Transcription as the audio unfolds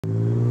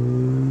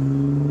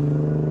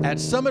At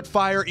Summit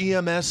Fire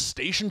EMS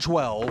Station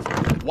 12,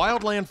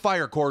 Wildland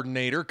Fire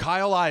Coordinator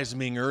Kyle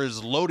Eisminger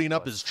is loading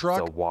up his truck.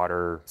 So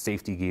water,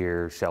 safety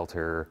gear,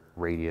 shelter,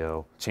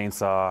 radio,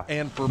 chainsaw.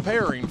 And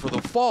preparing for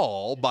the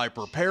fall by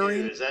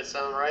preparing Does that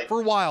sound right?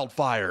 for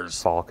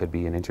wildfires. Fall could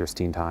be an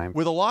interesting time.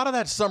 With a lot of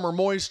that summer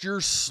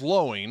moisture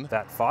slowing,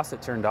 That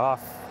faucet turned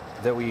off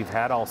that we've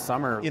had all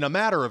summer. in a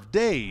matter of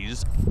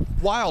days,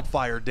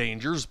 wildfire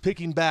dangers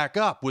picking back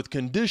up with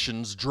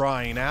conditions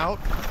drying out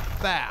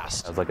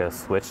fast. It was like a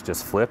switch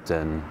just flipped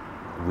and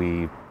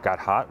we got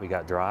hot, we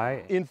got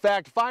dry. In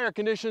fact, fire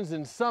conditions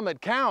in Summit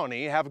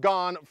County have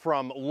gone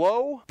from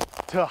low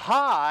to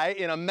high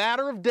in a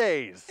matter of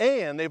days.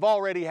 And they've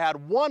already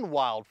had one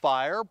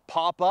wildfire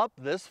pop up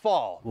this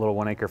fall. A little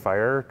 1 acre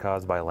fire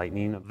caused by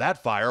lightning.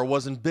 That fire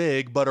wasn't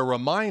big, but a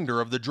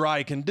reminder of the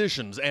dry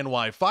conditions and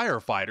why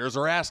firefighters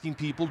are asking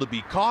people to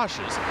be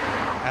cautious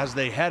as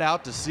they head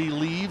out to see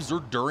leaves or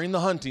during the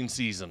hunting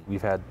season.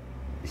 We've had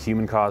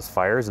human-caused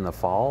fires in the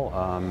fall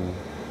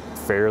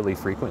fairly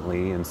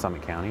frequently in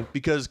Summit County.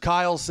 Because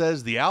Kyle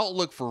says the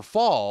outlook for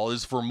fall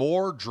is for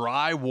more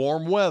dry,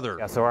 warm weather.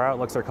 Yeah, so our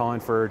outlooks are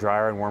calling for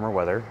drier and warmer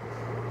weather,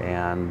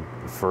 and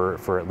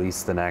for at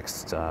least the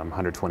next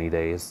 120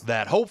 days.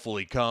 That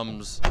hopefully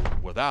comes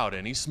without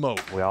any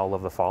smoke. We all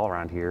love the fall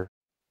around here.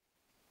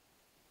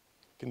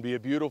 Can be a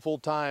beautiful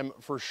time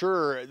for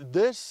sure.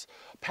 This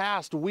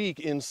past week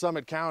in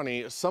Summit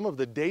County, some of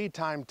the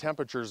daytime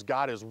temperatures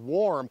got as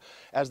warm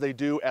as they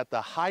do at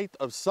the height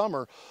of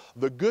summer.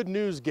 The good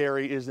news,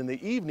 Gary, is in the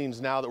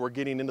evenings now that we're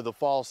getting into the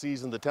fall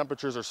season, the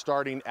temperatures are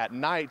starting at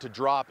night to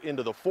drop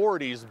into the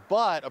 40s.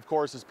 But of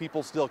course, as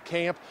people still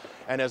camp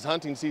and as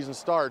hunting season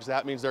starts,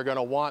 that means they're going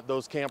to want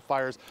those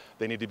campfires.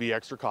 They need to be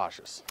extra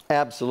cautious.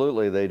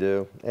 Absolutely, they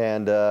do.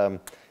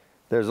 And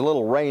there's a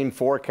little rain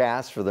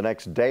forecast for the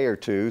next day or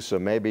two, so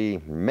maybe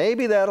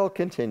that'll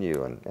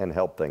continue and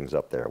help things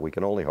up there. We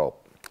can only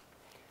hope.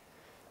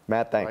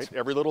 Matt, thanks. Right?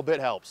 Every little bit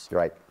helps.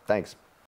 Right. Thanks.